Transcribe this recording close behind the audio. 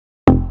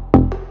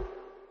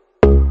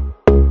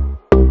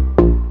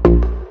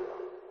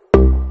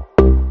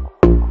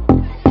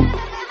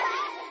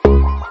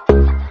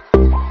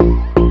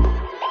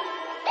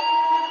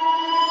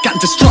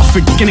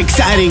and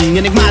exciting,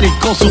 enigmatic,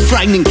 also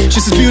frightening.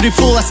 She's as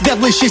beautiful as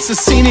deadly, she's as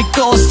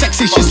cynical as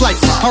sexy. She's like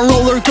a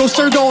roller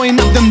coaster going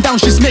up and down.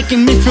 She's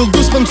making me feel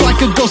goosebumps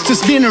like a ghost to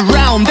spin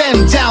around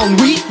and down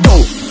we go.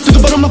 To the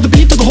bottom of the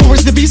beat, to the whole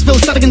rest of the beast. Feel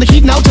static in the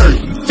heat, now turn.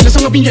 Feel the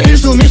song up in your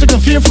ears, feel the music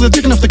of fear. Feel the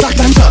ticking of the clock,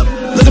 time's up.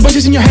 Let the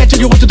voices in your head tell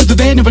you what to do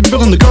today. Never give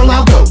up on the girl,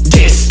 I'll go.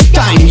 This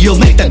time you'll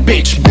make that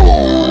bitch.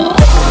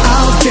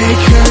 I'll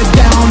take her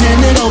down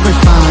and it'll be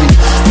fine.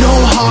 No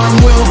harm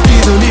will be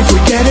done if we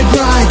get it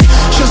right.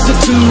 Just the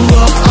two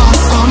of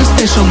us on a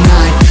special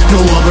night. No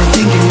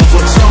overthinking of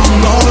what's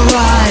wrong or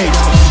right.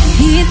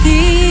 He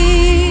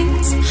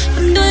thinks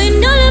I'm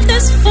doing all of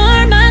this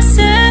for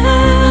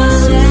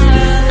myself.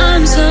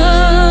 I'm so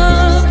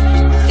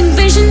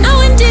impatient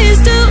knowing this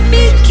to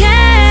be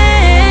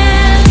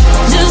kept.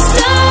 Just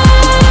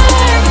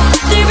start.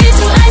 There is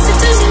no ice that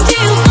doesn't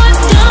deal for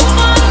down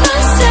for my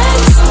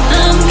sex.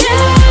 I'm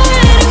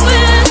getting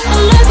wet. I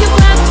love you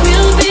back.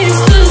 We'll be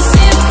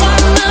exclusive for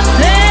my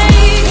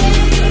play.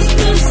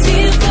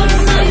 Exclusive for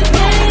my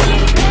play.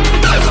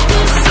 Exclusive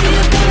for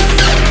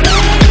my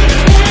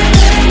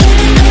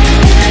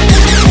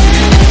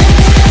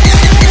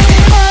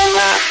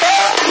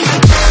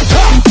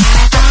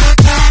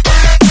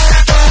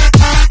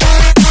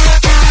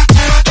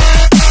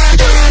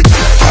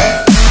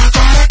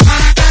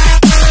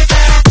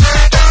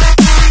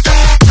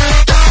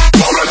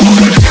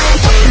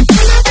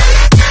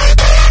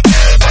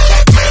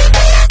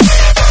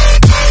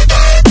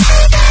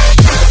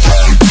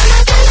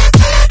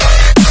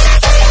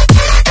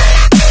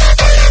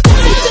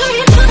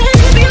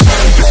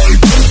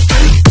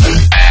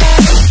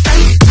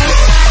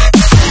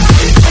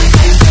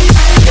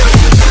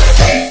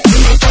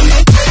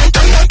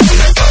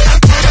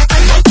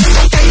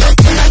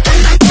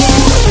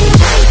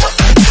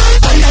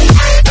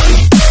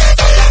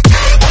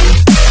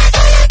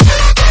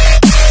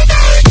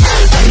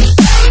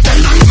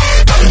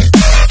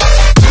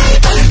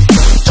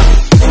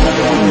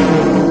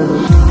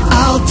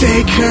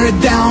Take her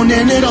down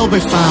and it'll be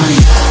fine.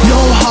 No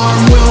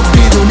harm will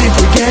be done if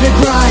we get it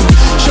right.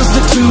 Just the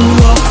two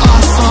of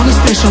us on a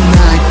special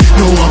night.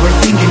 No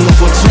overthinking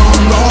of what's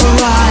wrong or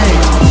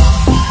right.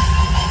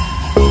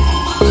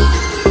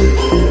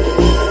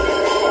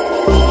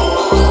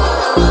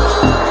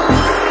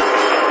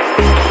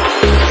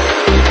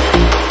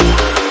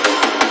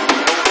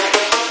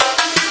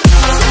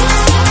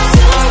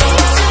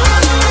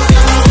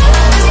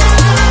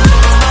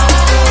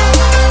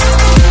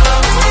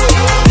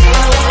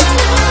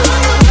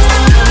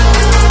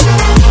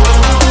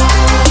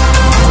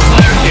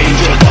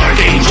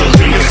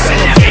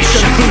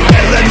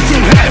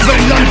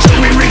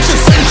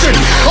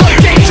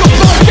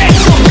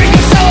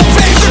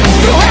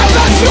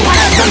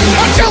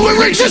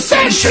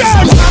 Ascension!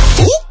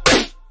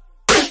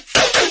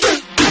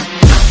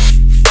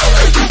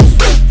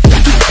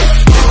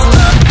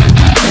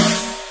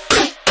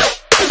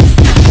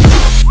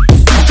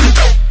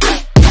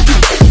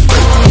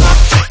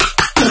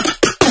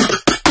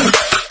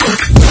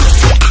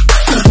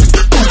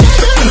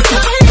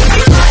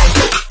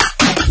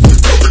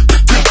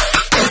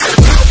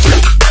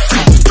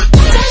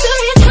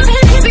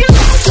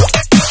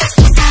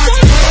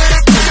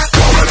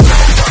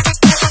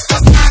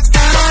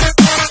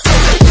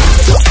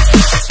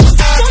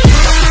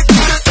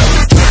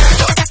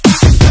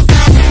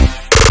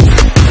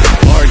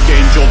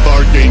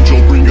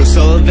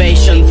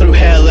 Salvation through